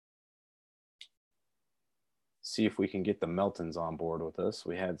see if we can get the Meltons on board with us.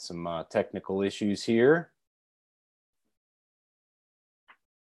 We had some technical issues here.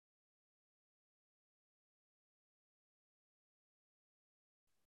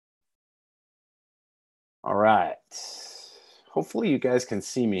 All right. Hopefully you guys can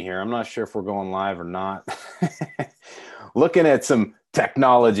see me here. I'm not sure if we're going live or not. Looking at some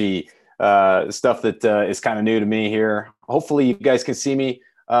technology stuff that is kind of new to me here. Hopefully you guys can see me.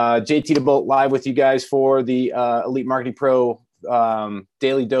 JT DeBolt live with you guys for the Elite Marketing Pro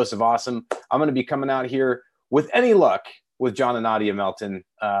Daily Dose of Awesome. I'm going to be coming out here with any luck with John and Nadia Melton,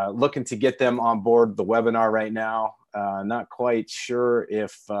 looking to get them on board the webinar right now. Not quite sure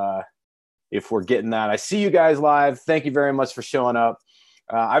if we're getting that. I see you guys live. Thank you very much for showing up.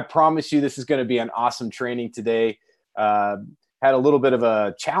 I promise you this is going to be an awesome training today. Had a little bit of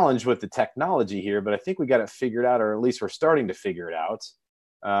a challenge with the technology here, but I think we got it figured out, or at least we're starting to figure it out.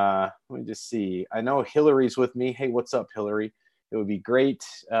 Let me just see. I know Hillary's with me. Hey, what's up, Hillary? It would be great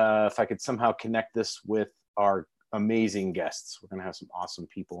if I could somehow connect this with our amazing guests. We're going to have some awesome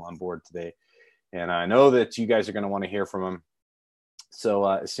people on board today, and I know that you guys are going to want to hear from them. So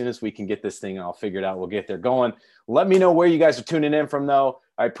as soon as we can get this thing all figured out, we'll get there going. Let me know where you guys are tuning in from, though.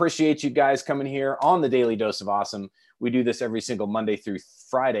 I appreciate you guys coming here on the Daily Dose of Awesome. We do this every single Monday through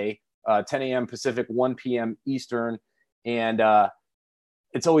Friday, 10 a.m. Pacific, 1 p.m. Eastern. And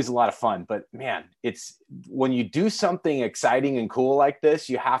it's always a lot of fun. But, man, it's when you do something exciting and cool like this,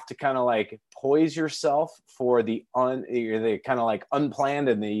 you have to kind of like poise yourself for the kind of like unplanned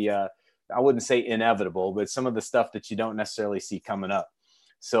and the I wouldn't say inevitable, but some of the stuff that you don't necessarily see coming up.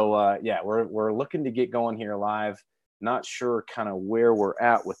 So yeah, we're looking to get going here live. Not sure kind of where we're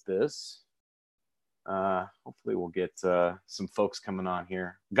at with this. Hopefully we'll get some folks coming on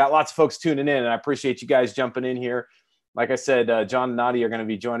here. Got lots of folks tuning in, and I appreciate you guys jumping in here. Like I said, John and Nadia are going to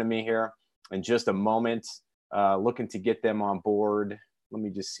be joining me here in just a moment. Looking to get them on board. Let me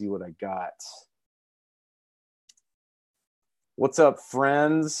just see what I got. What's up,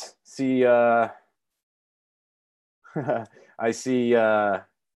 friends? See, I see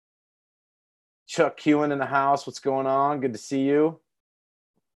Chuck Hewen in the house. What's going on? Good to see you.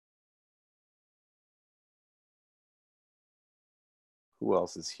 Who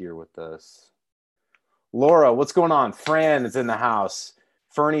else is here with us? Laura, what's going on? Fran is in the house.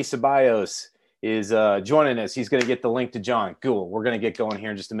 Fernie Ceballos is joining us. He's going to get the link to John. Cool. We're going to get going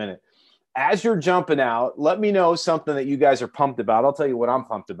here in just a minute. As you're jumping out, let me know something that you guys are pumped about. I'll tell you what I'm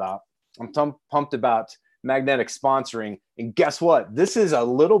pumped about. I'm pumped about Magnetic sponsoring. And guess what? This is a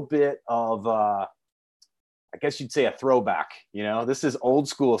little bit of, I guess you'd say a throwback. You know, this is old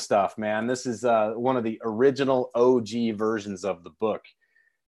school stuff, man. This is one of the original OG versions of the book,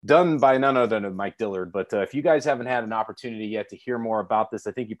 done by none other than Mike Dillard. But if you guys haven't had an opportunity yet to hear more about this,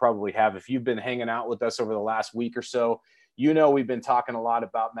 I think you probably have. If you've been hanging out with us over the last week or so, you know we've been talking a lot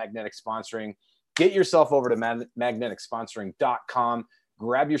about Magnetic sponsoring. Get yourself over to magneticsponsoring.com.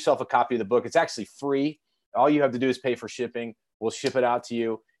 Grab yourself a copy of the book. It's actually free. All you have to do is pay for shipping. We'll ship it out to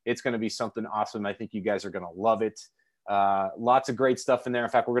you. It's going to be something awesome. I think you guys are going to love it. Lots of great stuff in there. In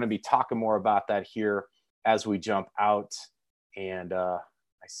fact, we're going to be talking more about that here as we jump out. And I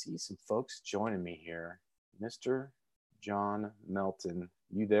see some folks joining me here. Mr. John Melton,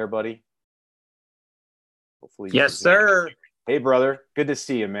 you there, buddy? Hopefully, yes, sir. Hey, brother. Good to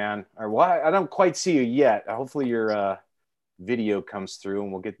see you, man. Or why? I don't quite see you yet. Hopefully, your video comes through,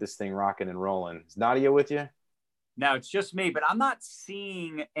 and we'll get this thing rocking and rolling. Is Nadia with you? No, it's just me, but I'm not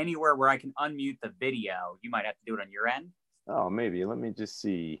seeing anywhere where I can unmute the video. You might have to do it on your end. Oh, maybe. Let me just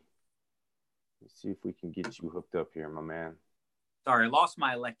see. Let's see if we can get you hooked up here, my man. Sorry, I lost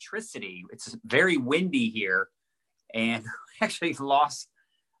my electricity. It's very windy here, and actually lost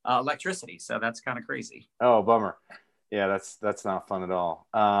electricity, so that's kind of crazy. Oh, bummer. Yeah, that's not fun at all.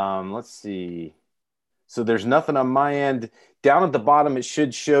 Let's see. So there's nothing on my end. Down at the bottom, it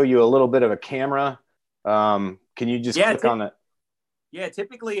should show you a little bit of a camera. Can you just click on it? Yeah,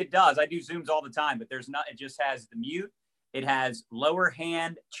 typically it does. I do Zooms all the time, but there's not. It just has the mute. It has lower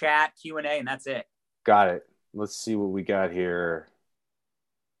hand, chat, Q&A, and that's it. Got it. Let's see what we got here.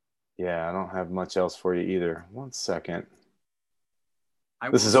 Yeah, I don't have much else for you either. One second.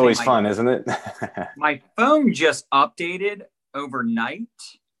 This is always fun, isn't it? My phone just updated overnight.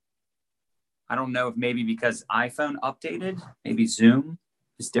 I don't know if maybe because iPhone updated, maybe Zoom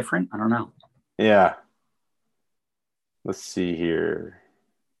is different. I don't know. Yeah. Let's see here.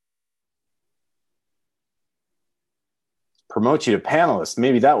 Promote you to panelist.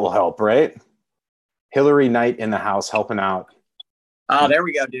 Maybe that will help, right? Hillary Knight in the house helping out. Oh, there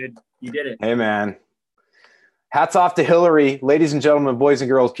we go, dude. You did it. Hey, man. Hats off to Hillary. Ladies and gentlemen, boys and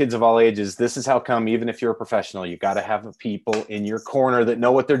girls, kids of all ages, this is how come, even if you're a professional, you got to have people in your corner that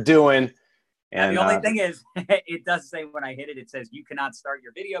know what they're doing. And the only thing is, it does say when I hit it, it says you cannot start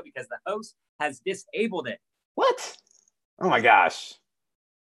your video because the host has disabled it. What? Oh my gosh.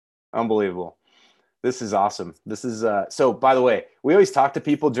 Unbelievable. This is awesome. This is so by the way, we always talk to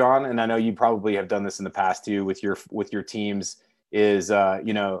people, John, and I know you probably have done this in the past too with your teams, is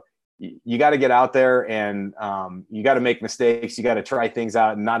you got to get out there and you got to make mistakes. You got to try things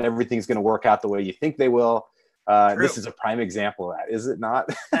out, and not everything's going to work out the way you think they will. This is a prime example of that, is it not?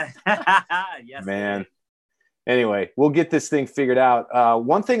 Yes, man. Anyway, we'll get this thing figured out.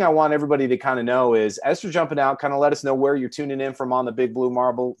 One thing I want everybody to kind of know is, as you're jumping out, kind of let us know where you're tuning in from on the Big Blue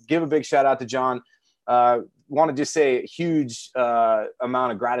Marble. Give a big shout out to John. Want to just say a huge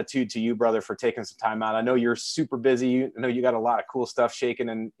amount of gratitude to you, brother, for taking some time out. I know you're super busy. I know you got a lot of cool stuff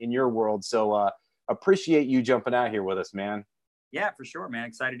shaking in your world. So appreciate you jumping out here with us, man. Yeah, for sure, man.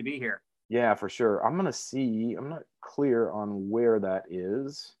 Excited to be here. Yeah, for sure. I'm not clear on where that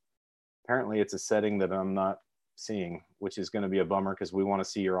is. Apparently it's a setting that I'm not seeing, which is going to be a bummer because we want to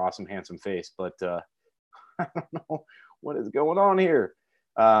see your awesome, handsome face. But I don't know what is going on here.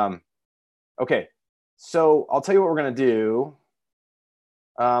 Okay. So I'll tell you what we're going to do.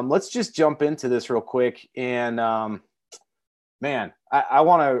 Let's just jump into this real quick. And man, I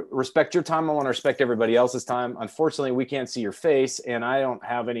want to respect your time. I want to respect everybody else's time. Unfortunately, we can't see your face, and I don't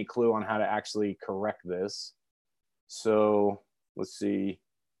have any clue on how to actually correct this. So let's see.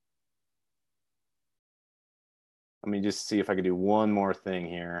 Let me just see if I can do one more thing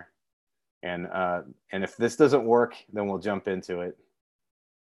here. And if this doesn't work, then we'll jump into it.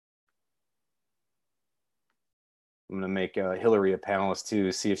 I'm going to make Hillary a panelist too,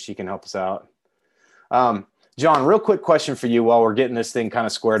 see if she can help us out. John, real quick question for you while we're getting this thing kind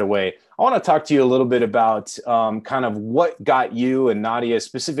of squared away. I want to talk to you a little bit about kind of what got you and Nadia,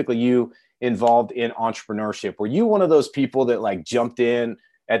 specifically you, involved in entrepreneurship. Were you one of those people that like jumped in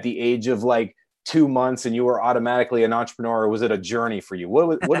at the age of like 2 months and you were automatically an entrepreneur, or was it a journey for you?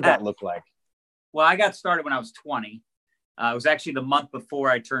 What did that look like? Well, I got started when I was 20. It was actually the month before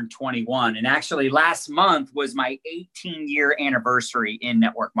I turned 21. And actually last month was my 18-year anniversary in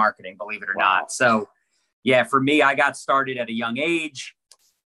network marketing, believe it or not. So yeah, for me, I got started at a young age,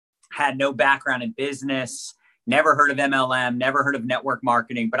 had no background in business, never heard of MLM, never heard of network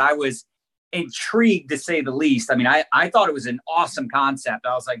marketing, but I was intrigued to say the least. I mean, I thought it was an awesome concept.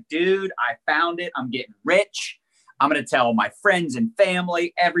 I was like, dude, I found it. I'm getting rich. I'm going to tell my friends and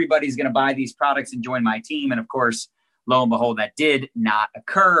family, everybody's going to buy these products and join my team. And of course, lo and behold, that did not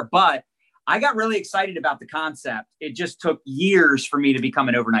occur, but I got really excited about the concept. It just took years for me to become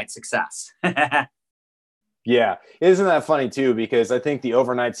an overnight success. Yeah. Isn't that funny too? Because I think the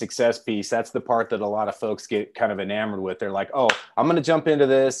overnight success piece, that's the part that a lot of folks get kind of enamored with. They're like, oh, I'm going to jump into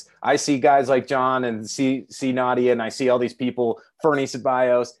this. I see guys like John and see Nadia, and I see all these people, Fernie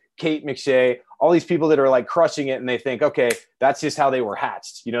Ceballos, Kate McShay, all these people that are like crushing it. And they think, okay, that's just how they were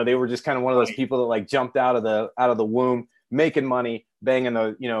hatched. You know, they were just kind of one of those people that like jumped out of the womb, making money, banging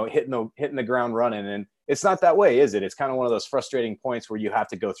hitting the ground running. And it's not that way, is it? It's kind of one of those frustrating points where you have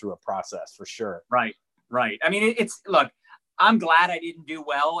to go through a process for sure. Right. I mean, look, I'm glad I didn't do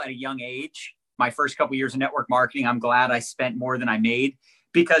well at a young age. My first couple of years of network marketing, I'm glad I spent more than I made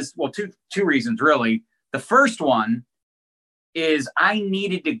because, well, two reasons really. The first one is I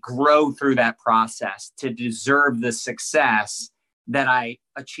needed to grow through that process to deserve the success that I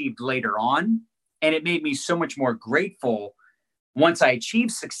achieved later on. And it made me so much more grateful once I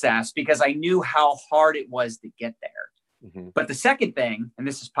achieved success because I knew how hard it was to get there. Mm-hmm. But the second thing, and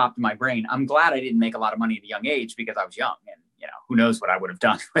this has popped in my brain, I'm glad I didn't make a lot of money at a young age because I was young and, who knows what I would have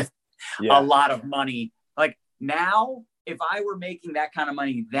done with a lot of money. Like now, if I were making that kind of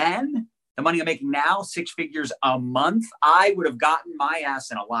money then, the money I'm making now, 6 figures a month, I would have gotten my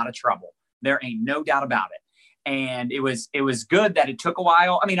ass in a lot of trouble. There ain't no doubt about it. And it was good that it took a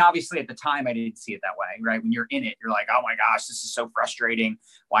while. I mean, obviously at the time I didn't see it that way, right? When you're in it, you're like, oh my gosh, this is so frustrating.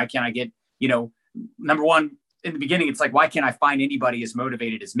 Why can't I get, number one, in the beginning, it's like, why can't I find anybody as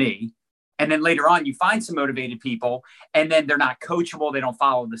motivated as me? And then later on, you find some motivated people and then they're not coachable. They don't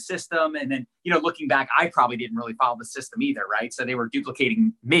follow the system. And then, looking back, I probably didn't really follow the system either. Right. So they were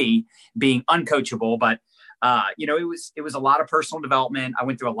duplicating me being uncoachable, but it was a lot of personal development. I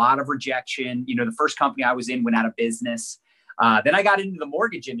went through a lot of rejection. The first company I was in went out of business. Then I got into the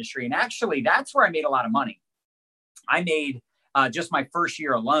mortgage industry, and actually that's where I made a lot of money. I made just my first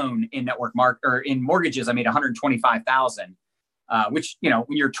year alone in in mortgages, I made $125,000. which, you know,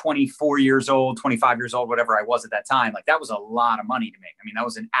 when you're 24 years old, 25 years old, whatever I was at that time, like that was a lot of money to make. I mean, that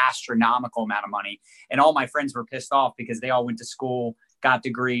was an astronomical amount of money. And all my friends were pissed off because they all went to school, got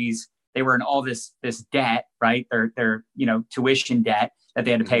degrees. They were in all this debt, right? Their you know, tuition debt that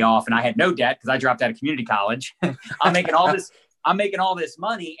they had to pay off. And I had no debt because I dropped out of community college. I'm making all this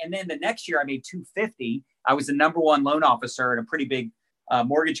money. And then the next year I made $250. I was the number one loan officer at a pretty big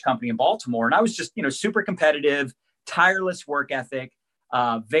mortgage company in Baltimore. And I was just, you know, super competitive, tireless work ethic,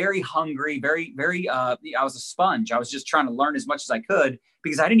 very hungry, very, I was a sponge. I was just trying to learn as much as I could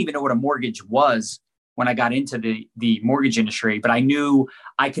because I didn't even know what a mortgage was when I got into the mortgage industry, but I knew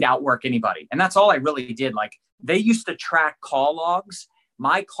I could outwork anybody. And that's all I really did. Like they used to track call logs.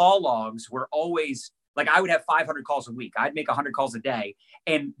 My call logs were always like, I would have 500 calls a week. I'd make 100 calls a day.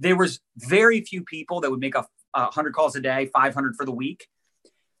 And there was very few people that would make 100 calls a day, 500 for the week.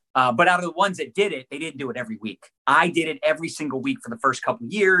 But out of the ones that did it, they didn't do it every week. I did it every single week for the first couple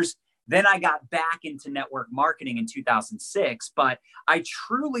of years. Then I got back into network marketing in 2006. But I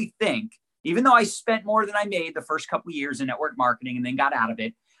truly think, even though I spent more than I made the first couple of years in network marketing and then got out of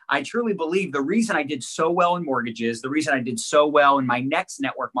it, I truly believe the reason I did so well in mortgages, the reason I did so well in my next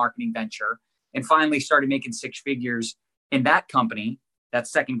network marketing venture and finally started making six figures in that company, that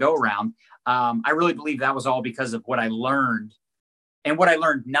second go around, I really believe that was all because of what I learned and what I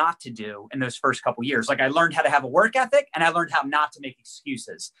learned not to do in those first couple of years. Like I learned how to have a work ethic and I learned how not to make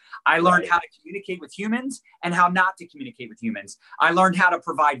excuses. I learned how to communicate with humans and how not to communicate with humans. I learned how to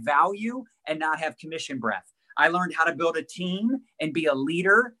provide value and not have commission breath. I learned how to build a team and be a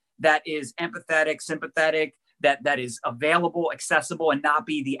leader that is empathetic, sympathetic, that is available, accessible, and not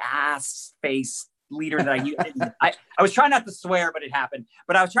be the ass face leader that I used. I was trying not to swear, but it happened.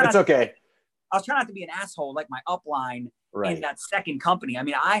 But I was trying. I was trying not to be an asshole like my upline in that second company. I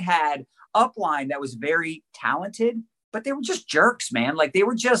mean, I had upline that was very talented, but they were just jerks, man. Like they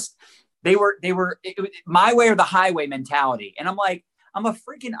were my way or the highway mentality. And I'm like, I'm a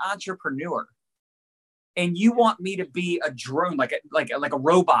freaking entrepreneur. And you want me to be a drone, like a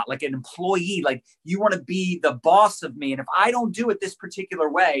robot, like an employee, like you want to be the boss of me. And if I don't do it this particular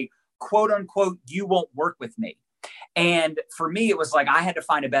way, quote unquote, you won't work with me. And for me, it was like, I had to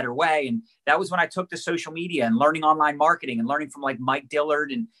find a better way. And that was when I took to social media and learning online marketing and learning from like Mike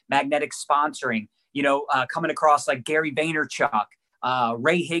Dillard and Magnetic Sponsoring, you know, coming across like Gary Vaynerchuk,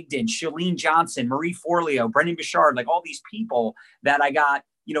 Ray Higdon, Chalene Johnson, Marie Forleo, Brendan Bouchard, like all these people that I got,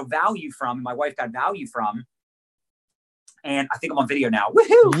 you know, value from, and my wife got value from. And I think I'm on video now.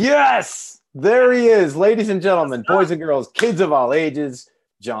 Woohoo! Yes, there he is, ladies and gentlemen, boys and girls, kids of all ages,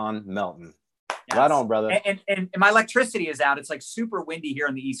 John Melton. Yes. Right on, brother. And my electricity is out. It's like super windy here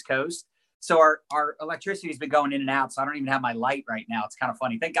on the East Coast. So our electricity has been going in and out. So I don't even have my light right now. It's kind of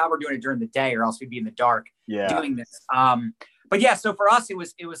funny. Thank God we're doing it during the day or else we'd be in the dark doing this. But yeah, so for us, it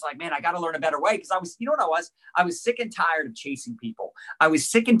was like, man, I got to learn a better way because you know what I was sick and tired of chasing people. I was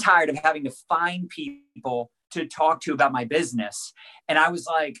sick and tired of having to find people to talk to about my business. And I was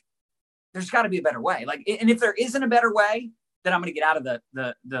like, there's got to be a better way. Like, and if there isn't a better way, then I'm going to get out of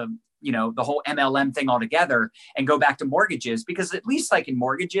the you know, the whole MLM thing altogether and go back to mortgages, because at least like in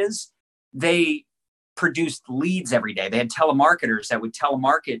mortgages, they produced leads every day. They had telemarketers that would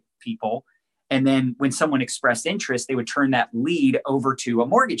telemarket people. And then when someone expressed interest, they would turn that lead over to a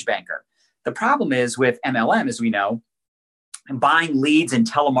mortgage banker. The problem is with MLM, as we know, and buying leads and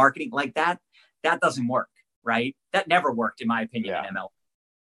telemarketing like that doesn't work, right? That never worked, in my opinion, in MLM.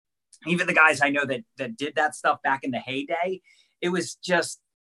 Even the guys I know that did that stuff back in the heyday, it was just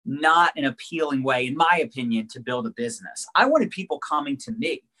not an appealing way, in my opinion, to build a business. I wanted people coming to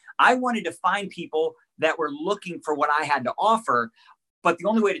me. I wanted to find people that were looking for what I had to offer. But the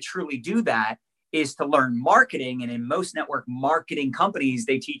only way to truly do that is to learn marketing. And in most network marketing companies,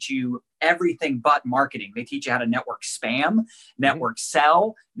 they teach you everything but marketing. They teach you how to network spam, network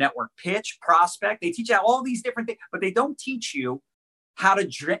sell, network pitch, prospect. They teach you all these different things, but they don't teach you how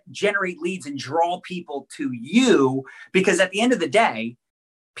to generate leads and draw people to you. Because at the end of the day,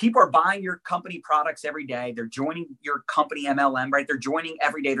 people are buying your company products every day. They're joining your company MLM, right? They're joining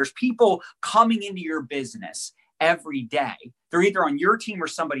every day. There's people coming into your business every day. They're either on your team or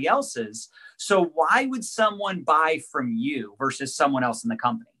somebody else's. So why would someone buy from you versus someone else in the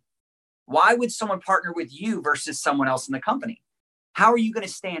company? Why would someone partner with you versus someone else in the company? How are you going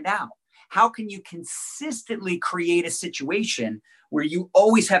to stand out? How can you consistently create a situation where you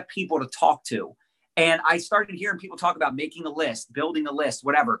always have people to talk to? And I started hearing people talk about making a list, building a list,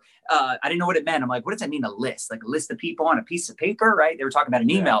 whatever. I didn't know what it meant. I'm like, what does that mean, a list? Like a list of people on a piece of paper, right? They were talking about an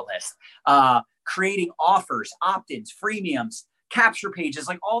email list, creating offers, opt-ins, freemiums, capture pages,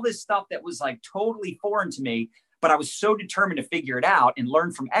 like all this stuff that was like totally foreign to me. but I was so determined to figure it out and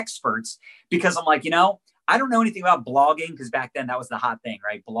learn from experts because I'm like, I don't know anything about blogging because back then that was the hot thing,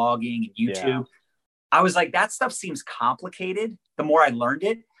 right? Blogging and YouTube. Yeah. I was like, that stuff seems complicated the more I learned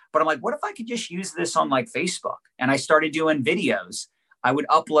it. But I'm like, what if I could just use this on like Facebook? And I started doing videos. I would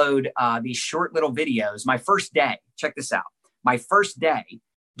upload these short little videos. My first day, check this out. My first day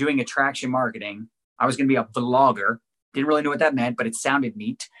doing attraction marketing, I was going to be a vlogger. Didn't really know what that meant, but it sounded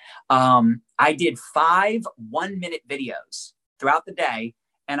neat. I did 5 1-minute videos throughout the day,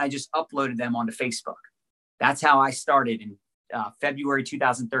 and I just uploaded them onto Facebook. That's how I started in February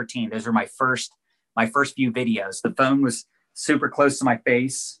 2013. Those were my first few videos. The phone was super close to my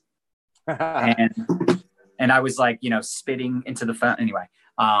face, and I was like, spitting into the phone anyway.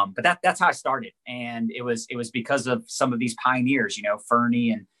 But that's how I started, and it was because of some of these pioneers,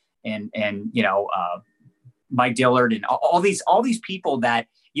 Fernie and Mike Dillard and all these people that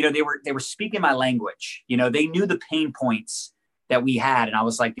they were speaking my language. They knew the pain points that we had, and I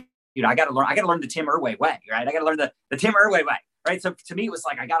was like, I got to learn the Tim Irway way, right? I got to learn the Tim Irway way, right? So to me, it was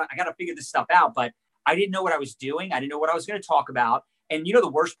like I got to figure this stuff out, but I didn't know what I was doing. I didn't know what I was going to talk about. And the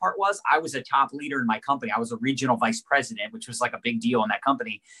worst part was I was a top leader in my company. I was a regional vice president, which was like a big deal in that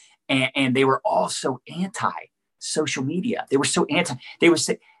company. And they were all so anti social media. They were so anti. They would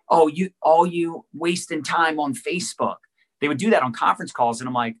say, "Oh, you wasting time on Facebook." They would do that on conference calls, and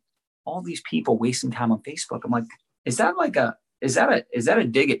I'm like, all these people wasting time on Facebook. I'm like, is that a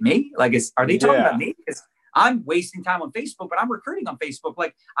dig at me? Like, are they talking about me? Because I'm wasting time on Facebook, but I'm recruiting on Facebook.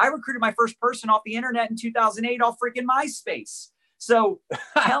 Like, I recruited my first person off the internet in 2008 off freaking MySpace. So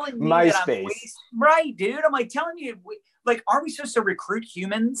telling me that I'm right, dude. I'm like telling you, like, aren't we supposed to recruit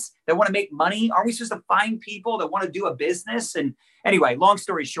humans that want to make money? Aren't we supposed to find people that want to do a business? And anyway, long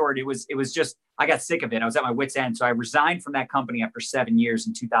story short, it was just, I got sick of it. I was at my wit's end. So I resigned from that company after 7 years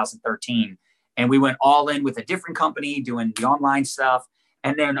in 2013. And we went all in with a different company doing the online stuff.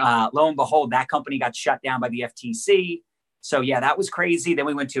 And then lo and behold, that company got shut down by the FTC. So yeah, that was crazy. Then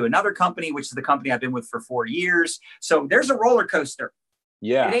we went to another company, which is the company I've been with for 4 years. So there's a roller coaster.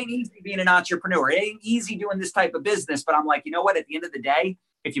 Yeah. It ain't easy being an entrepreneur. It ain't easy doing this type of business. But I'm like, you know what? At the end of the day,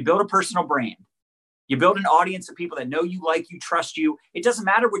 if you build a personal brand, you build an audience of people that know you, like you, trust you. It doesn't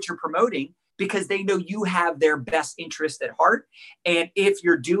matter what you're promoting because they know you have their best interest at heart. And if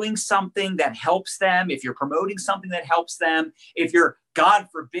you're doing something that helps them, if you're promoting something that helps them, if you're, God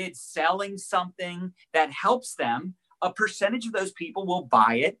forbid, selling something that helps them, a percentage of those people will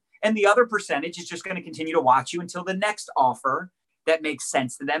buy it. And the other percentage is just going to continue to watch you until the next offer that makes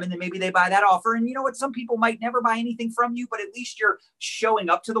sense to them. And then maybe they buy that offer. And you know what? Some people might never buy anything from you, but at least you're showing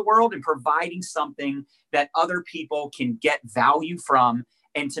up to the world and providing something that other people can get value from.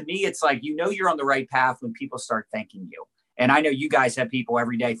 And to me, it's like, you're on the right path when people start thanking you. And I know you guys have people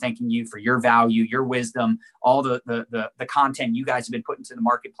every day thanking you for your value, your wisdom, all the content you guys have been putting to the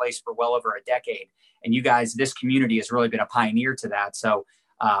marketplace for well over a decade. And you guys, this community has really been a pioneer to that. So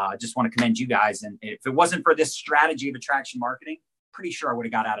I just want to commend you guys. And if it wasn't for this strategy of attraction marketing, pretty sure I would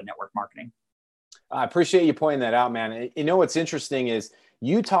have got out of network marketing. I appreciate you pointing that out, man. What's interesting is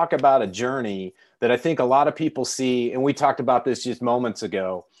you talk about a journey that I think a lot of people see. And we talked about this just moments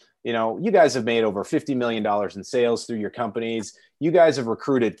ago. You guys have made over $50 million in sales through your companies. You guys have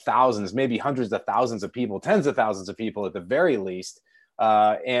recruited thousands, maybe hundreds of thousands of people, tens of thousands of people at the very least,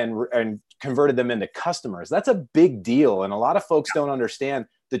 and converted them into customers. That's a big deal. And a lot of folks don't understand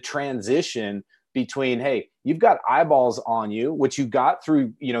the transition between, hey, you've got eyeballs on you, which you got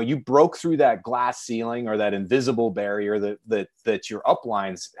through, you broke through that glass ceiling or that invisible barrier that your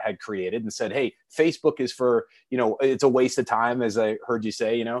uplines had created and said, hey, Facebook is for, it's a waste of time, as I heard you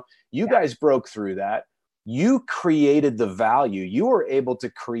say. You guys broke through that. You created the value. You were able to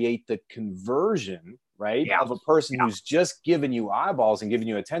create the conversion, right, of a person who's just given you eyeballs and giving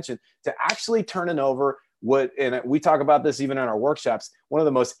you attention to actually turning over and we talk about this even in our workshops. One of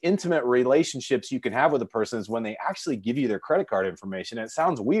the most intimate relationships you can have with a person is when they actually give you their credit card information. And it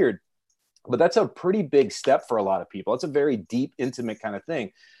sounds weird, but that's a pretty big step for a lot of people. It's a very deep, intimate kind of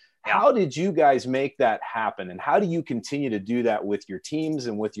thing. Yeah. How did you guys make that happen? And how do you continue to do that with your teams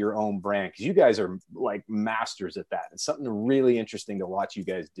and with your own brand? Because you guys are like masters at that. It's something really interesting to watch you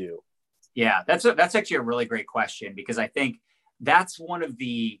guys do. Yeah, that's actually a really great question, because I think that's one of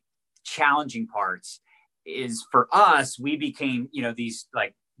the challenging parts. Is for us, we became, these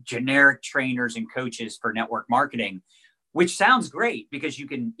like generic trainers and coaches for network marketing, which sounds great because you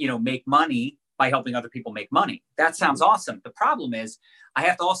can, make money by helping other people make money. That sounds awesome. The problem is I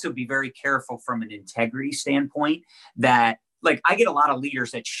have to also be very careful from an integrity standpoint that, like, I get a lot of leaders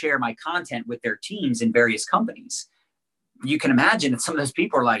that share my content with their teams in various companies. You can imagine that some of those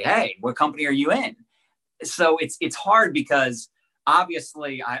people are like, hey, what company are you in? so it's hard because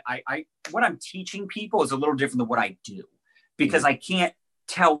obviously I what I'm teaching people is a little different than what I do, because I can't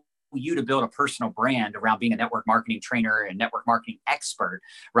tell you to build a personal brand around being a network marketing trainer and network marketing expert,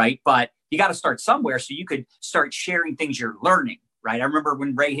 right? But you got to start somewhere, so you could start sharing things you're learning, right? I remember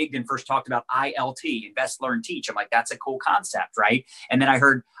when Ray Higdon first talked about ILT, invest, learn, teach. I'm like, that's a cool concept, right? And then I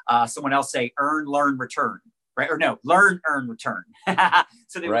heard someone else say earn, learn, return, right? Or no, learn, earn, return.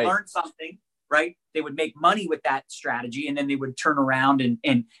 So they would learn something, right? They would make money with that strategy, and then they would turn around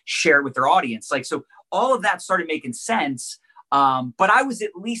and share it with their audience. Like, so all of that started making sense. But I was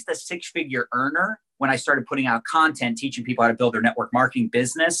at least a six-figure earner when I started putting out content, teaching people how to build their network marketing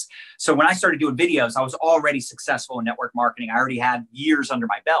business. So when I started doing videos, I was already successful in network marketing. I already had years under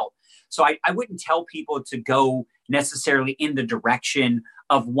my belt. So I wouldn't tell people to go necessarily in the direction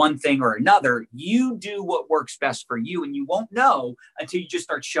of one thing or another. You do what works best for you, and you won't know until you just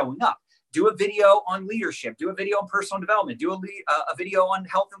start showing up. Do a video on leadership, do a video on personal development, do a video on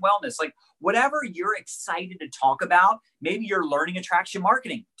health and wellness, like whatever you're excited to talk about. Maybe you're learning attraction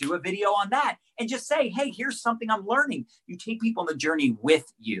marketing, do a video on that and just say, hey, here's something I'm learning. You take people on the journey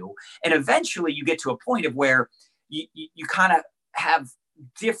with you. And eventually you get to a point of where you kind of have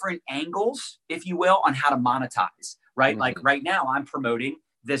different angles, if you will, on how to monetize, right? Like right now I'm promoting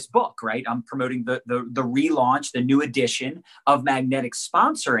this book, right? I'm promoting the relaunch, the new edition of Magnetic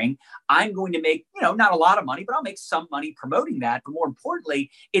Sponsoring. I'm going to make, not a lot of money, but I'll make some money promoting that. But more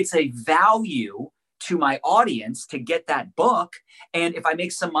importantly, it's a value to my audience to get that book. And if I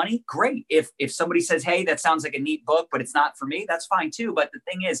make some money, great. If somebody says, hey, that sounds like a neat book, but it's not for me, that's fine too. But the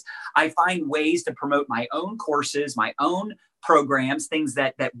thing is, I find ways to promote my own courses, my own programs, things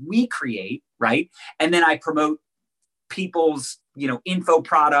that we create, right? And then I promote people's info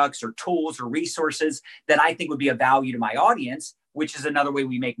products or tools or resources that I think would be of value to my audience, which is another way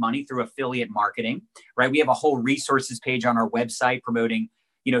we make money, through affiliate marketing, right? We have a whole resources page on our website promoting,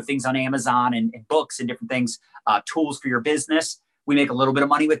 things on Amazon and books and different things, tools for your business. We make a little bit of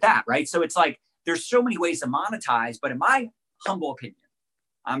money with that, right? So it's like, there's so many ways to monetize, but in my humble opinion,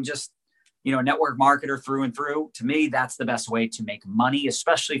 I'm just, a network marketer through and through. To me, that's the best way to make money,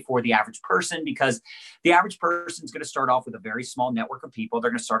 especially for the average person, because the average person is going to start off with a very small network of people. They're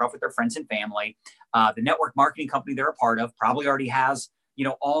going to start off with their friends and family. The network marketing company they're a part of probably already has,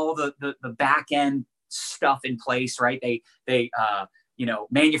 all the back end stuff in place, right? They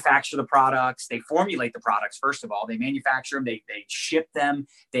manufacture the products, they formulate the products. First of all, they manufacture them, they ship them,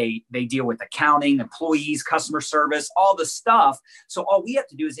 they deal with accounting, employees, customer service, all the stuff. So all we have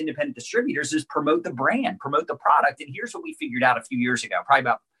to do as independent distributors is promote the brand, promote the product. And here's what we figured out a few years ago, probably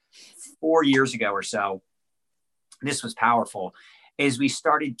about 4 years ago or so. This was powerful, is we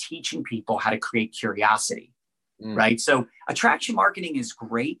started teaching people how to create curiosity, right? So attraction marketing is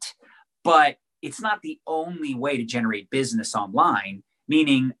great, but it's not the only way to generate business online.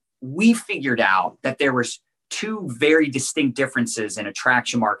 Meaning, we figured out that there was two very distinct differences in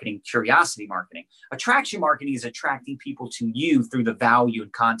attraction marketing, curiosity marketing. Attraction marketing is attracting people to you through the value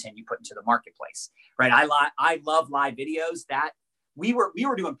and content you put into the marketplace, right? I love live videos. That we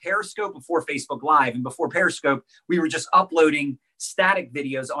were doing Periscope before Facebook Live, and before Periscope, we were just uploading static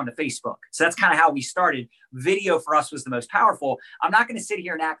videos onto Facebook. So that's kind of how we started. Video for us was the most powerful. I'm not going to sit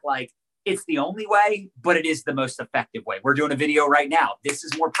here and act like it's the only way, but it is the most effective way. We're doing a video right now. This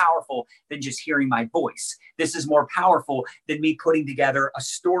is more powerful than just hearing my voice. This is more powerful than me putting together a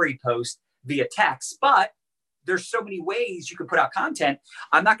story post via text. But there's so many ways you can put out content.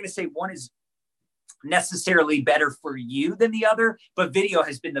 I'm not going to say one is necessarily better for you than the other, but video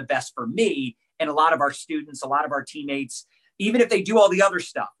has been the best for me. And a lot of our students, a lot of our teammates, even if they do all the other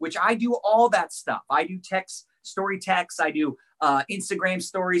stuff, which I do all that stuff. I do text, story text. I do Instagram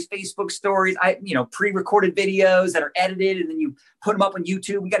stories, Facebook stories, pre-recorded videos that are edited, and then you put them up on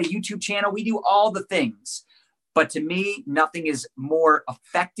YouTube. We got a YouTube channel. We do all the things. But to me, nothing is more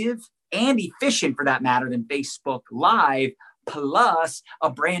effective and efficient, for that matter, than Facebook Live. Plus,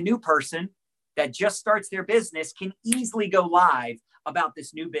 a brand new person that just starts their business can easily go live about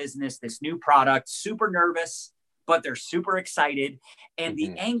this new business, this new product, super nervous, but they're super excited. And the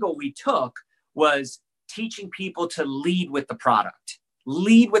angle we took was teaching people to lead with the product,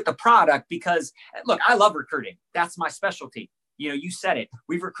 because look, I love recruiting. That's my specialty. You said it.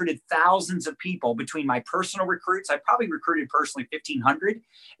 We've recruited thousands of people between my personal recruits. I probably recruited personally 1,500,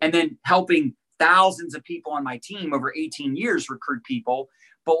 and then helping thousands of people on my team over 18 years recruit people.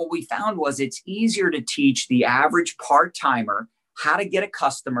 But what we found was it's easier to teach the average part-timer how to get a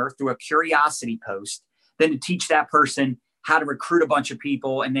customer through a curiosity post than to teach that person how to recruit a bunch of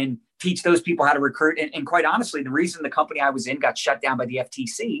people and then teach those people how to recruit. And quite honestly, the reason the company I was in got shut down by the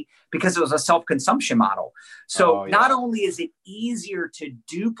FTC, because it was a self-consumption model. So not only is it easier to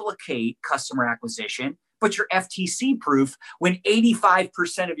duplicate customer acquisition, but you're FTC proof. When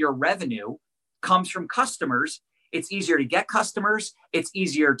 85% of your revenue comes from customers, it's easier to get customers. It's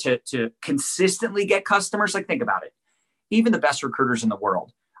easier to consistently get customers. Like, think about it. Even the best recruiters in the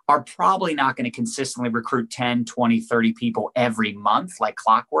world are probably not going to consistently recruit 10, 20, 30 people every month like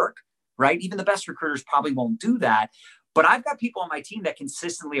clockwork, right? Even the best recruiters probably won't do that. But I've got people on my team that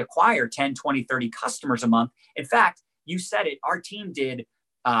consistently acquire 10, 20, 30 customers a month. In fact, you said it, our team did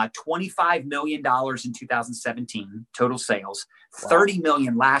 $25 million in 2017 total sales, wow. 30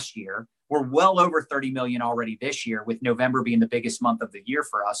 million last year. We're well over 30 million already this year, with November being the biggest month of the year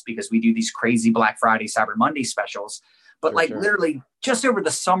for us because we do these crazy Black Friday, Cyber Monday specials. But literally just over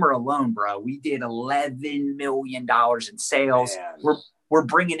the summer alone, bro, we did $11 million in sales. We're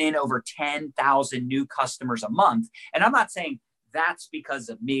bringing in over 10,000 new customers a month. And I'm not saying that's because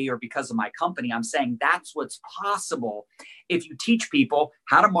of me or because of my company. I'm saying that's what's possible if you teach people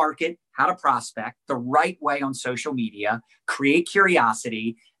how to market, how to prospect the right way on social media, create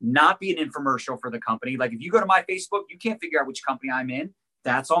curiosity, not be an infomercial for the company. Like, if you go to my Facebook, you can't figure out which company I'm in.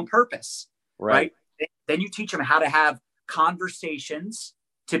 That's on purpose, right? Then you teach them how to have conversations,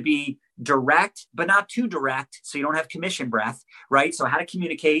 to be direct, but not too direct, so you don't have commission breath, right? So how to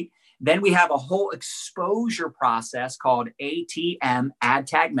communicate. Then we have a whole exposure process called ATM, ad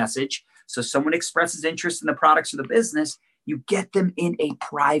tag message. So someone expresses interest in the products of the business, you get them in a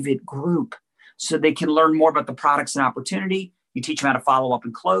private group so they can learn more about the products and opportunity. You teach them how to follow up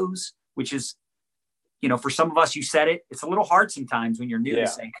and close, which is, for some of us, you said it, it's a little hard sometimes when you're new to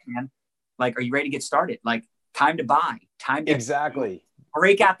say, man, like, are you ready to get started? Like, time to buy, time to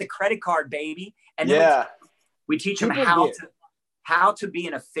break out the credit card, baby. And then we teach them how to be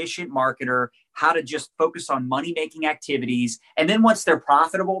an efficient marketer, how to just focus on money-making activities. And then once they're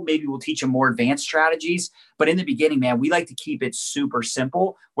profitable, maybe we'll teach them more advanced strategies. But in the beginning, man, we like to keep it super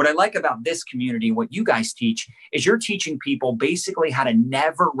simple. What I like about this community, what you guys teach, is you're teaching people basically how to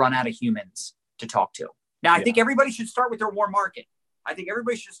never run out of humans to talk to. Now, I think everybody should start with their warm market. I think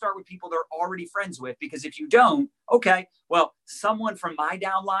everybody should start with people they're already friends with, because if you don't, okay, well, someone from my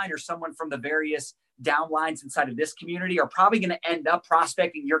downline or someone from the various downlines inside of this community are probably going to end up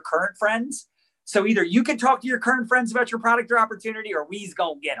prospecting your current friends. So either you can talk to your current friends about your product or opportunity, or we's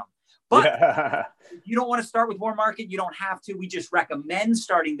going to get them. But if you don't want to start with warm market, you don't have to. We just recommend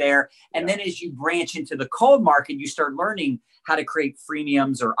starting there. And then as you branch into the cold market, you start learning how to create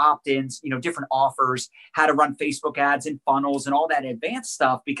freemiums or opt-ins, different offers, how to run Facebook ads and funnels and all that advanced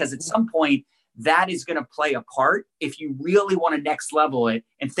stuff, because at some point that is going to play a part if you really want to next level it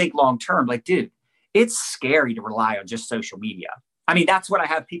and think long-term. Like, dude, it's scary to rely on just social media. I mean, that's what I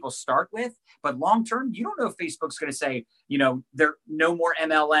have people start with. But long term, you don't know if Facebook's going to say, there no more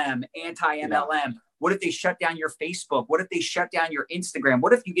MLM, anti-MLM. Yeah. What if they shut down your Facebook? What if they shut down your Instagram?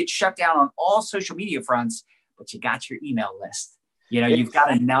 What if you get shut down on all social media fronts, but you got your email list? You've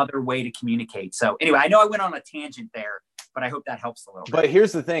got another way to communicate. So anyway, I know I went on a tangent there, but I hope that helps a little bit. But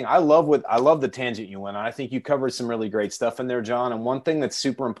here's the thing. I love the tangent you went on. I think you covered some really great stuff in there, John. And one thing that's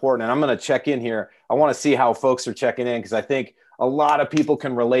super important, and I'm going to check in here. I want to see how folks are checking in, because I think a lot of people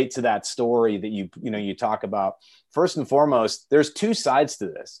can relate to that story that you talk about. First and foremost, there's two sides to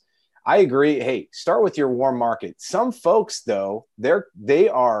this. I agree. Hey, start with your warm market. Some folks, though, they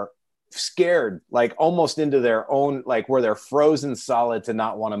are scared, like almost into their own, like where they're frozen solid to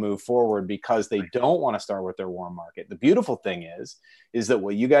not want to move forward because they don't want to start with their warm market. The beautiful thing is that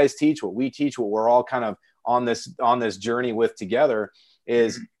what you guys teach, what we teach, what we're all kind of on this journey with together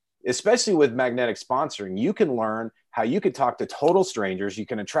is, especially with magnetic sponsoring, you can learn how you could talk to total strangers. You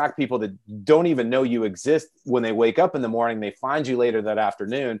can attract people that don't even know you exist. When they wake up in the morning, they find you later that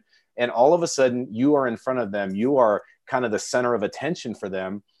afternoon, and all of a sudden you are in front of them. You are kind of the center of attention for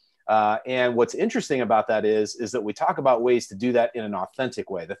them. And what's interesting about that is that we talk about ways to do that in an authentic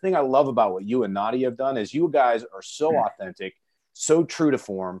way. The thing I love about what you and Nadia have done is you guys are so authentic, so true to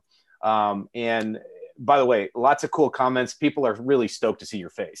form. And by the way, lots of cool comments. People are really stoked to see your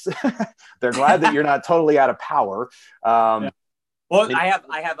face. They're glad that you're not totally out of power. Well, I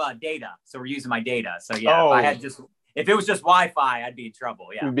have data, so we're using my data. So if it was just Wi-Fi, I'd be in trouble.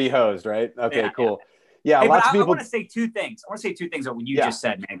 Yeah, you'd be hosed, right? Okay, cool. Yeah, hey, lots of people. I want to say two things. I want to say two things on what you just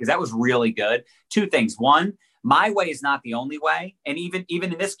said, man, because that was really good. Two things. One, my way is not the only way. And even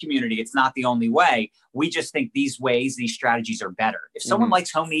in this community, it's not the only way. We just think these ways, these strategies are better. If someone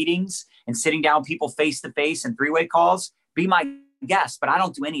likes home meetings and sitting down with people face-to-face and three-way calls, be my guest, but I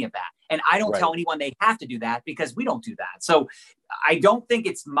don't do any of that. And I don't tell anyone they have to do that because we don't do that. So I don't think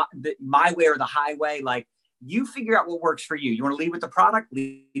it's my way or the highway. Like, you figure out what works for you. You want to lead with the product,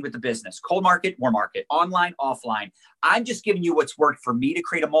 lead with the business. Cold market, warm market, online, offline. I'm just giving you what's worked for me to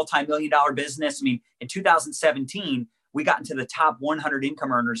create a multi-million-dollar business. I mean, in 2017, we got into the top 100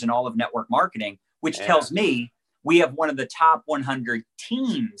 income earners in all of network marketing, which tells me we have one of the top 100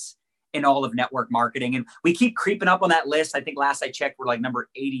 teams in all of network marketing. And we keep creeping up on that list. I think last I checked, we're like number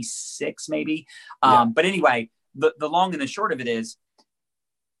 86, maybe. But anyway, the long and the short of it is,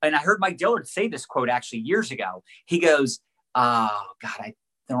 and I heard Mike Dillard say this quote actually years ago. He goes, oh God, I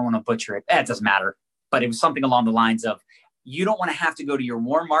don't want to butcher it. It doesn't matter. But it was something along the lines of, you don't want to have to go to your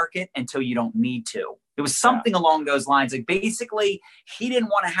warm market until you don't need to. It was something along those lines. Like, basically, he didn't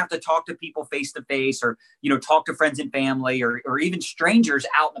want to have to talk to people face to face, or, talk to friends and family, or even strangers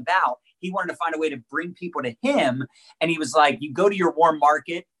out and about. He wanted to find a way to bring people to him. And he was like, you go to your warm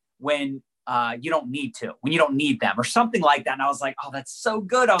market when you don't need to, when you don't need them, or something like that. And I was like, oh, that's so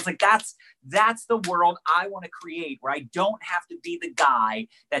good. I was like, that's the world I want to create, where I don't have to be the guy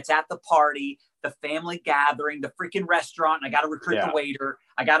that's at the party, the family gathering, the freaking restaurant. And I got to recruit the waiter.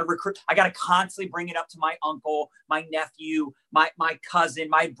 I got to constantly bring it up to my uncle, my nephew, my cousin,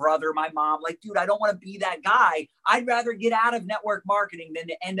 my brother, my mom. Like, dude, I don't want to be that guy. I'd rather get out of network marketing than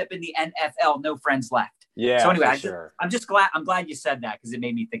to end up in the NFL. No friends left. Yeah. So anyway, I'm glad you said that, because it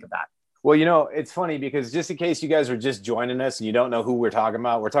made me think of that. Well, it's funny, because just in case you guys are just joining us and you don't know who we're talking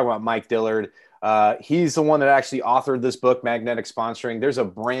about Mike Dillard. He's the one that actually authored this book, Magnetic Sponsoring. There's a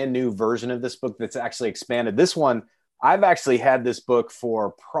brand new version of this book that's actually expanded. This one, I've actually had this book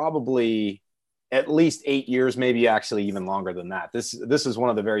for probably at least 8 years, maybe actually even longer than that. This is one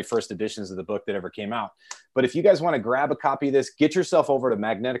of the very first editions of the book that ever came out. But if you guys want to grab a copy of this, get yourself over to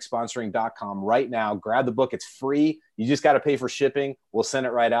magneticsponsoring.com right now. Grab the book. It's free. You just got to pay for shipping. We'll send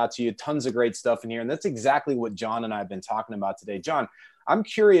it right out to you. Tons of great stuff in here. And that's exactly what John and I have been talking about today. John, I'm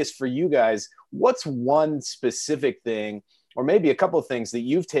curious for you guys, what's one specific thing, or maybe a couple of things, that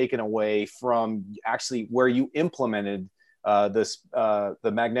you've taken away from actually where you implemented the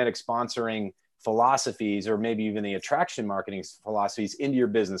magnetic sponsoring philosophies, or maybe even the attraction marketing philosophies, into your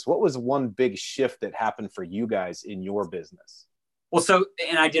business? What was one big shift that happened for you guys in your business? Well,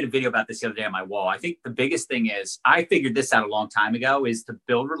 and I did a video about this the other day on my wall. I think the biggest thing is, I figured this out a long time ago, is to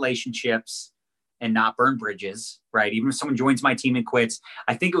build relationships and not burn bridges, right? Even if someone joins my team and quits.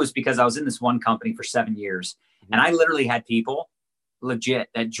 I think it was because I was in this one company for 7 years, and I literally had people legit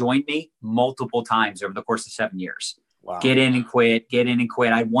that joined me multiple times over the course of 7 years. Wow. Get in and quit.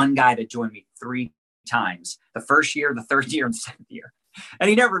 I had one guy that joined me 3 times, the first year, the third year, and the 7th year. And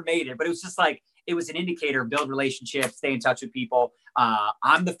he never made it, but it was just like, it was an indicator, build relationships, stay in touch with people.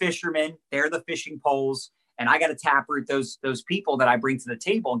 I'm the fisherman, they're the fishing poles, and I got to taproot those people that I bring to the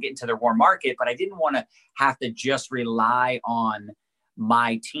table and get into their warm market. But I didn't want to have to just rely on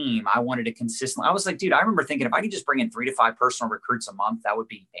my team. I wanted to consistently, I was like, dude, I remember thinking, if I could just bring in 3 to 5 personal recruits a month, that would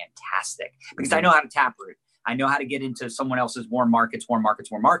be fantastic, because I know how to taproot. I know how to get into someone else's warm market.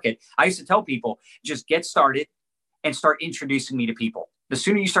 I used to tell people, just get started and start introducing me to people. The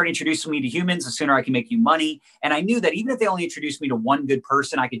sooner you start introducing me to humans, the sooner I can make you money. And I knew that even if they only introduced me to one good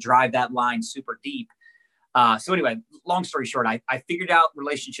person, I could drive that line super deep. So anyway, long story short, I figured out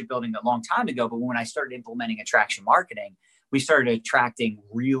relationship building a long time ago. But when I started implementing attraction marketing, we started attracting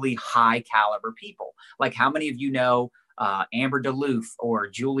really high caliber people. Like, how many of you know Amber DeLuth or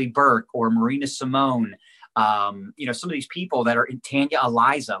Julie Burke or Marina Simone? Some of these people that are in Tanya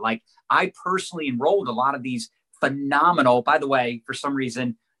Eliza. Like, I personally enrolled a lot of these phenomenal, by the way, for some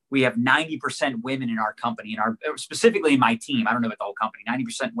reason, we have 90% women in our company, specifically in my team. I don't know about the whole company,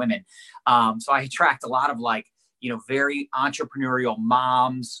 90% women. So I attract a lot of very entrepreneurial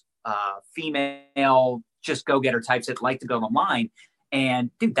moms, female, just go-getter types that like to build online.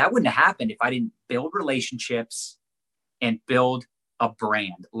 And dude, that wouldn't have happened if I didn't build relationships and build a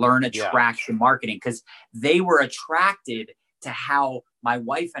brand, learn attraction marketing, because they were attracted to how my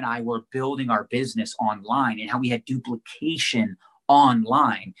wife and I were building our business online and how we had duplication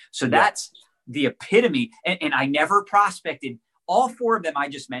online. So that's the epitome. And I never prospected all 4 of them I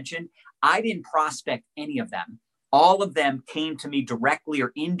just mentioned. I didn't prospect any of them. All of them came to me directly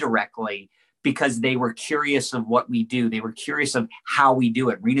or indirectly because they were curious of what we do. They were curious of how we do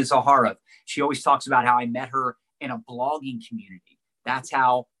it. Rena Zaharov, she always talks about how I met her in a blogging community. That's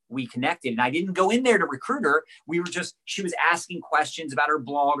how we connected. And I didn't go in there to recruit her. She was asking questions about her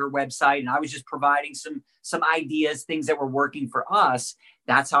blog or website, and I was just providing some ideas, things that were working for us.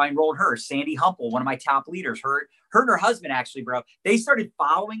 That's how I enrolled her. Sandy Humple, one of my top leaders, her and her husband, actually, bro, they started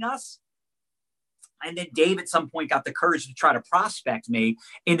following us. And then Dave at some point got the courage to try to prospect me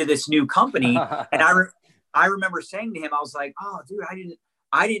into this new company. And I remember saying to him, I was like, oh, dude,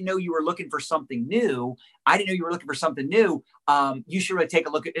 I didn't know you were looking for something new. I didn't know you were looking for something new. You should really take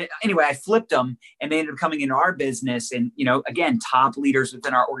a look at it. Anyway, I flipped them and they ended up coming into our business. And, you know, again, top leaders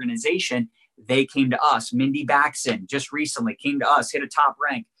within our organization, they came to us. Mindy Baxon just recently came to us, hit a top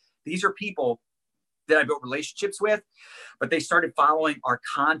rank. These are people that I built relationships with, but they started following our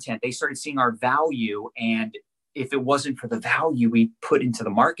content. They started seeing our value. And if it wasn't for the value we put into the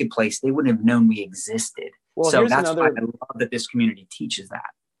marketplace, they wouldn't have known we existed. Well, so that's why I love that this community teaches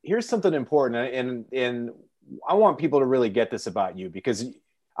that. Here's something important. And I want people to really get this about you, because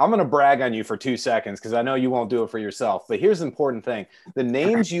I'm going to brag on you for 2 seconds, because I know you won't do it for yourself. But here's the important thing. The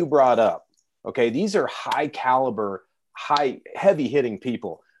names you brought up, okay, these are high caliber, heavy hitting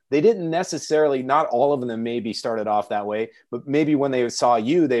people. They didn't necessarily, not all of them maybe started off that way, but maybe when they saw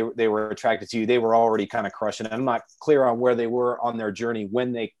you, they were attracted to you. They were already kind of crushing it. I'm not clear on where they were on their journey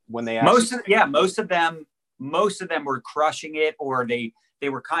when they most of them were crushing it, or they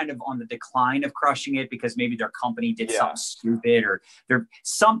were kind of on the decline of crushing it because maybe their company did something stupid, or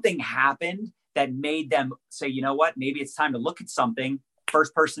something happened that made them say, you know what, maybe it's time to look at something.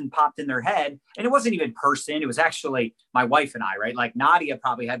 First person popped in their head, and it wasn't even person. It was actually my wife and I, right? Like Nadia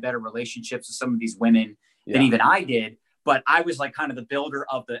probably had better relationships with some of these women than even I did, but I was like kind of the builder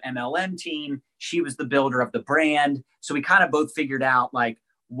of the MLM team. She was the builder of the brand. So we kind of both figured out like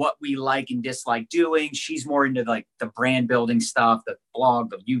what we like and dislike doing. She's more into like the brand building stuff, the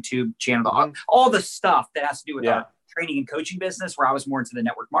blog, the YouTube channel, all the stuff that has to do with our training and coaching business, where I was more into the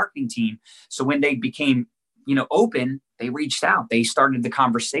network marketing team. So when they became, you know, open, they reached out, they started the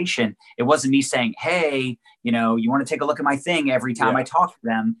conversation. It wasn't me saying, hey, you know, you want to take a look at my thing every time I talk to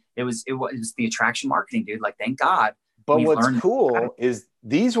them. It was the attraction marketing, dude. Like, thank God. But what's cool is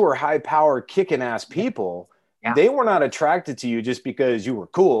these were high power kicking ass people. Yeah. They were not attracted to you just because you were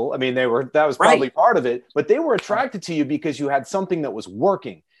cool. I mean, that was probably part of it, but they were attracted to you because you had something that was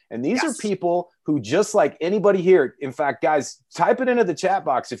working. And these are people who, just like anybody here, in fact, guys, type it into the chat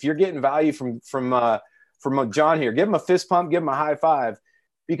box if you're getting value from John here. Give him a fist pump, give him a high five,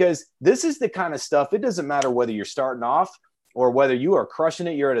 because this is the kind of stuff. It doesn't matter whether you're starting off or whether you are crushing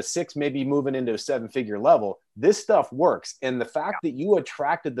it, you're at a 6, maybe moving into a 7-figure level. This stuff works. And the fact that you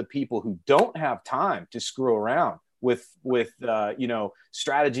attracted the people who don't have time to screw around with you know,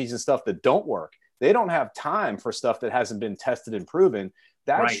 strategies and stuff that don't work. They don't have time for stuff that hasn't been tested and proven.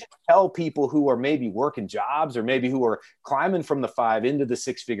 That should tell people who are maybe working jobs, or maybe who are climbing from the 5 into the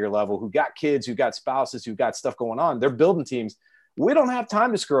 6-figure level, who got kids, who got spouses, who got stuff going on. They're building teams. We don't have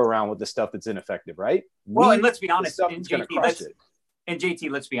time to screw around with the stuff that's ineffective, right? Well, and let's be honest, JT,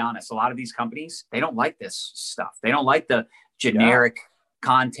 let's be honest. A lot of these companies, they don't like this stuff. They don't like the generic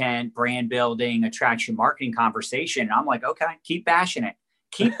content, brand building, attraction marketing conversation. And I'm like, okay, keep bashing it.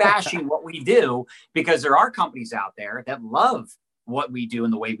 Keep bashing what we do, because there are companies out there that love what we do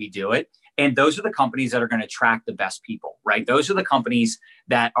and the way we do it. And those are the companies that are going to attract the best people, right? Those are the companies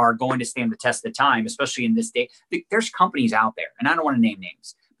that are going to stand the test of time, especially in this day. There's companies out there, and I don't want to name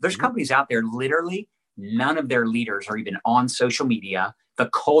names. There's companies out there, literally none of their leaders are even on social media. The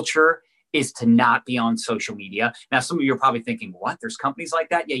culture is to not be on social media. Now, some of you are probably thinking, what? There's companies like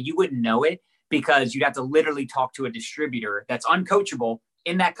that? Yeah, you wouldn't know it, because you'd have to literally talk to a distributor that's uncoachable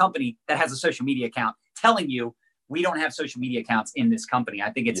in that company that has a social media account telling you, we don't have social media accounts in this company.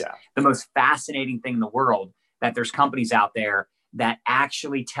 I think it's the most fascinating thing in the world that there's companies out there that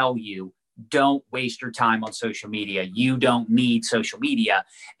actually tell you, don't waste your time on social media. You don't need social media.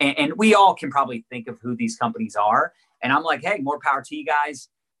 And we all can probably think of who these companies are. And I'm like, hey, more power to you guys.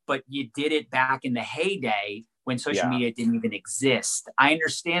 But you did it back in the heyday when social media didn't even exist. I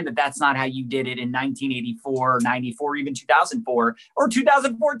understand that that's not how you did it in 1984, 94, even 2004 or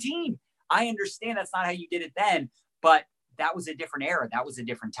 2014. I understand that's not how you did it then, but that was a different era. That was a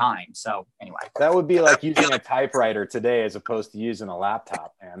different time. So anyway. That would be like using a typewriter today as opposed to using a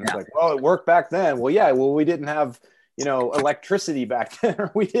laptop. And it's like, well, it worked back then. Well, yeah, well, we didn't have, you know, electricity back then,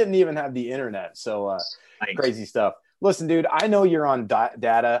 or we didn't even have the internet. So crazy stuff. Listen, dude, I know you're on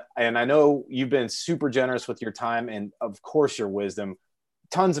data, and I know you've been super generous with your time and, of course, your wisdom.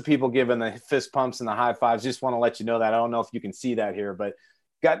 Tons of people giving the fist pumps and the high fives. Just want to let you know that. I don't know if you can see that here, but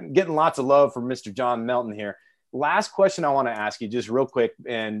getting lots of love from Mr. John Melton here. Last question I want to ask you, just real quick,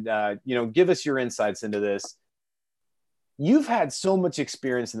 and you know, give us your insights into this. You've had so much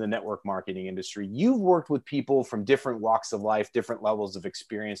experience in the network marketing industry. You've worked with people from different walks of life, different levels of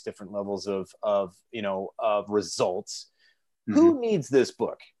experience, different levels of results. Mm-hmm. Who needs this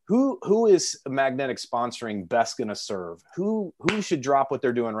book? who is Magnetic Sponsoring best going to serve? Who should drop what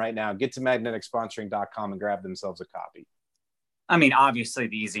they're doing right now, get to magneticsponsoring.com and grab themselves a copy? I mean, obviously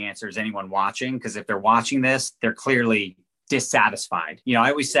the easy answer is anyone watching, because if they're watching this, they're clearly dissatisfied. You know,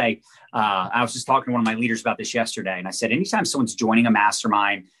 I always say, I was just talking to one of my leaders about this yesterday, and I said, anytime someone's joining a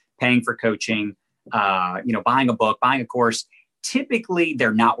mastermind, paying for coaching, you know, buying a book, buying a course, typically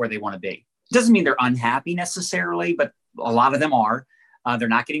they're not where they want to be. It doesn't mean they're unhappy necessarily, but a lot of them are. They're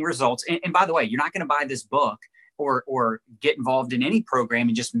not getting results. And by the way, you're not going to buy this book or get involved in any program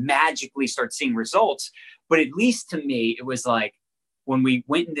and just magically start seeing results. But at least to me, it was like, when we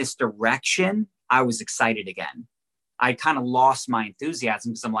went in this direction, I was excited again. I kind of lost my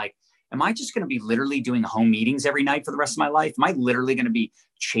enthusiasm because I'm like, am I just going to be literally doing home meetings every night for the rest of my life? Am I literally going to be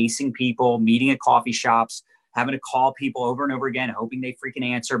chasing people, meeting at coffee shops, having to call people over and over again, hoping they freaking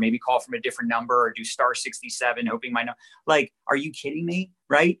answer, maybe call from a different number or do star 67, hoping like, are you kidding me?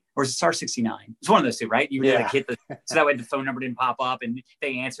 Right? Or is it star 69? It's one of those two, right? You like hit so that way the phone number didn't pop up and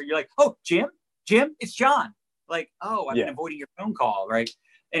they answer. You're like, oh, Jim, it's John. Like, oh, I've been avoiding your phone call, right?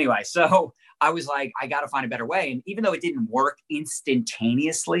 Anyway, so I was like, I got to find a better way. And even though it didn't work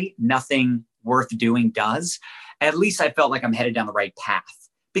instantaneously, nothing worth doing does. At least I felt like I'm headed down the right path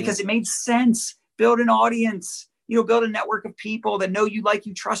because it made sense. Build an audience, you know, build a network of people that know you, like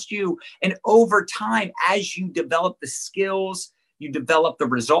you, trust you. And over time, as you develop the skills, you develop the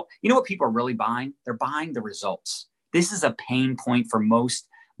result. You know what people are really buying? They're buying the results. This is a pain point for most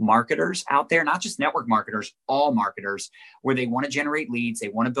marketers out there, not just network marketers, all marketers, where they want to generate leads, they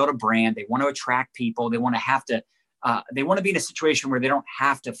want to build a brand, they want to attract people, they want to be in a situation where they don't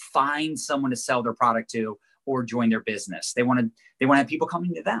have to find someone to sell their product to or join their business. They want to have people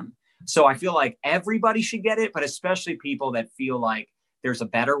coming to them. So I feel like everybody should get it, but especially people that feel like there's a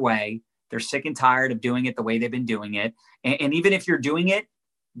better way. They're sick and tired of doing it the way they've been doing it. And even if you're doing it,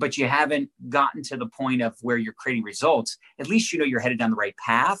 but you haven't gotten to the point of where you're creating results, at least you know you're headed down the right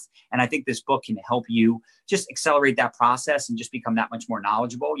path. And I think this book can help you just accelerate that process and just become that much more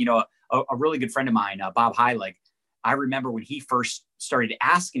knowledgeable. You know, a really good friend of mine, Bob Heilig, I remember when he first started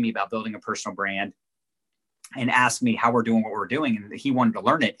asking me about building a personal brand and asked me how we're doing what we're doing, and he wanted to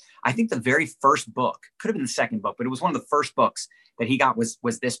learn it. I think the very first book, could have been the second book, but it was one of the first books that he got was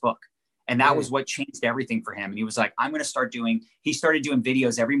this book. And that was what changed everything for him. And he was like, I'm going to he started doing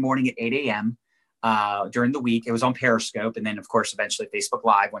videos every morning at 8 a.m. During the week. It was on Periscope. And then of course, eventually Facebook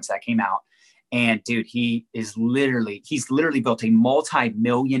Live, once that came out. And dude, he's literally built a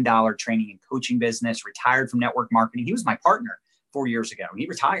multi-million-dollar training and coaching business, retired from network marketing. He was my partner 4 years ago. He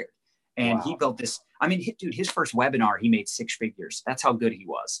retired and he built this. I mean, dude, his first webinar, he made 6 figures. That's how good he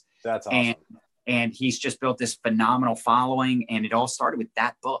was. That's awesome. And he's just built this phenomenal following. And it all started with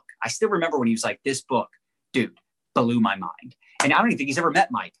that book. I still remember when he was like, this book, dude, blew my mind. And I don't even think he's ever met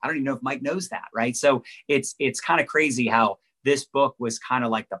Mike. I don't even know if Mike knows that. Right. So it's kind of crazy how this book was kind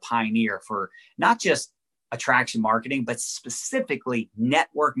of like the pioneer for not just attraction marketing, but specifically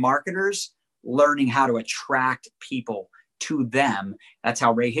network marketers learning how to attract people to them. That's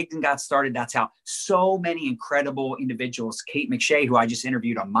how Ray Higdon got started. That's how so many incredible individuals, Kate McShay, who I just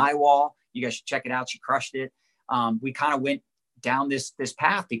interviewed on my wall. You guys should check it out. She crushed it. We kind of went down this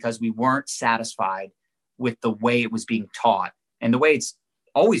path because we weren't satisfied with the way it was being taught and the way it's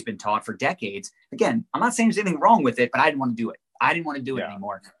always been taught for decades. Again, I'm not saying there's anything wrong with it, but I didn't want to do it. I didn't want to do it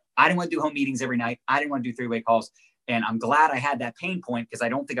anymore. I didn't want to do home meetings every night. I didn't want to do 3-way calls. And I'm glad I had that pain point because I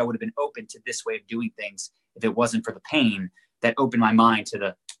don't think I would have been open to this way of doing things if it wasn't for the pain that opened my mind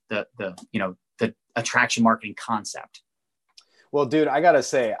to the attraction marketing concept. Well, dude, I got to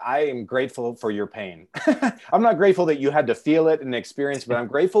say, I am grateful for your pain. I'm not grateful that you had to feel it and experience, but I'm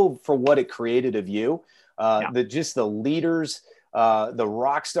grateful for what it created of you. The leaders, the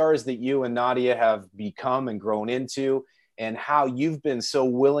rock stars that you and Nadia have become and grown into, and how you've been so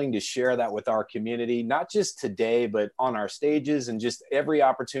willing to share that with our community, not just today, but on our stages and just every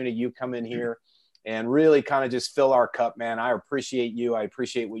opportunity you come in here and really kind of just fill our cup, man. I appreciate you. I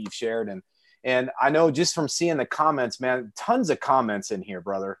appreciate what you've shared. And I know just from seeing the comments, man, tons of comments in here,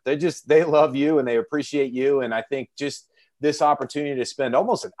 brother. They love you and they appreciate you. And I think just this opportunity to spend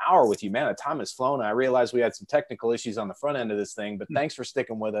almost an hour with you, man, the time has flown. I realized we had some technical issues on the front end of this thing, but thanks for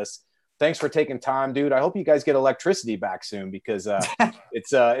sticking with us. Thanks for taking time, dude. I hope you guys get electricity back soon because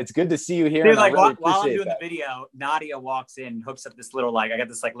it's good to see you here. Dude, like while I'm doing the video, Nadia walks in, hooks up this little, I got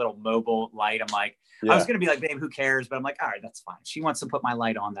this little mobile light. I'm like, I was going to be like, babe, who cares? But I'm like, all right, that's fine. She wants to put my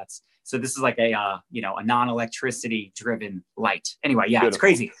light on. So this is like a non-electricity driven light. Anyway, yeah, Beautiful. It's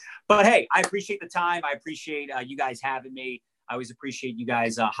crazy. But hey, I appreciate the time. I appreciate you guys having me. I always appreciate you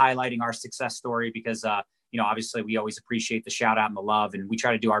guys highlighting our success story because obviously we always appreciate the shout out and the love, and we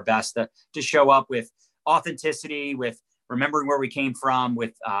try to do our best to show up with authenticity, with remembering where we came from,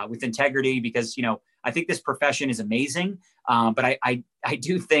 with integrity, because, I think this profession is amazing. But I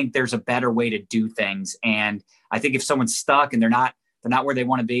do think there's a better way to do things. And I think if someone's stuck and they're not where they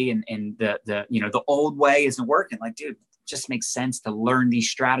want to be, and the old way isn't working, like, dude, it just makes sense to learn these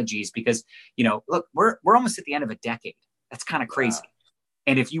strategies, because, look, we're almost at the end of a decade. That's kind of crazy. Wow.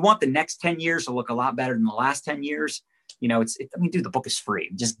 And if you want the next 10 years to look a lot better than the last 10 years, dude, the book is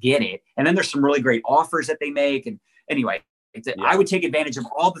free. Just get it. And then there's some really great offers that they make. And anyway, I would take advantage of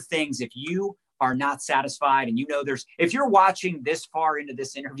all the things. If you are not satisfied, and if you're watching this far into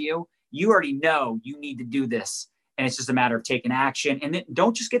this interview, you already know you need to do this. And it's just a matter of taking action. And then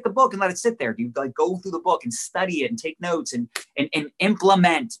don't just get the book and let it sit there. Dude, like, go through the book and study it and take notes and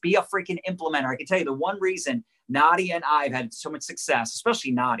implement. Be a freaking implementer. I can tell you the one reason Nadia and I have had so much success,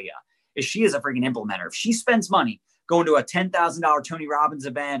 especially Nadia, is she is a freaking implementer. If she spends money going to a $10,000 Tony Robbins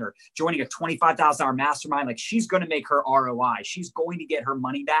event or joining a $25,000 mastermind, like, she's going to make her ROI. She's going to get her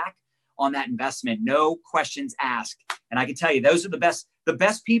money back on that investment. No questions asked. And I can tell you, those are the best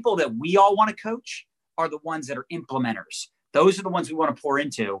people that we all want to coach are the ones that are implementers. Those are the ones we want to pour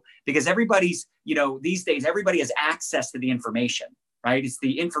into, because everybody's, these days, everybody has access to the information, right? It's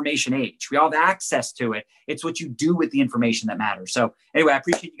the information age. We all have access to it. It's what you do with the information that matters. So anyway, I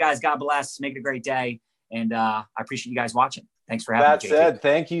appreciate you guys. God bless. Make it a great day. And I appreciate you guys watching. Thanks for having me, JT. That said,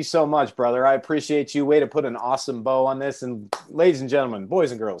 thank you so much, brother. I appreciate you. Way to put an awesome bow on this. And ladies and gentlemen,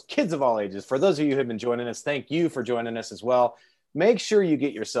 boys and girls, kids of all ages, for those of you who have been joining us, thank you for joining us as well. Make sure you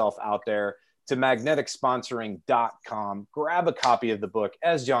get yourself out there to magneticsponsoring.com. Grab a copy of the book.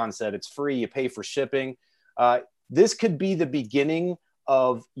 As John said, it's free. You pay for shipping. This could be the beginning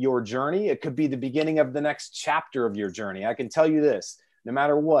of your journey. It could be the beginning of the next chapter of your journey. I can tell you this, no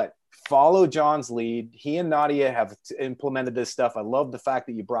matter what, follow John's lead. He and Nadia have implemented this stuff. I love the fact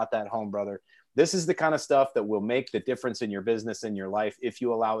that you brought that home, brother. This is the kind of stuff that will make the difference in your business, in your life, if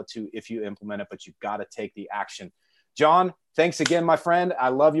you allow it to, if you implement it, but you've got to take the action. John, thanks again, my friend. I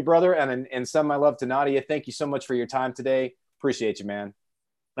love you, brother. And send my love to Nadia. Thank you so much for your time today. Appreciate you, man.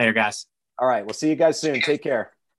 Later, guys. All right. We'll see you guys soon. Take care.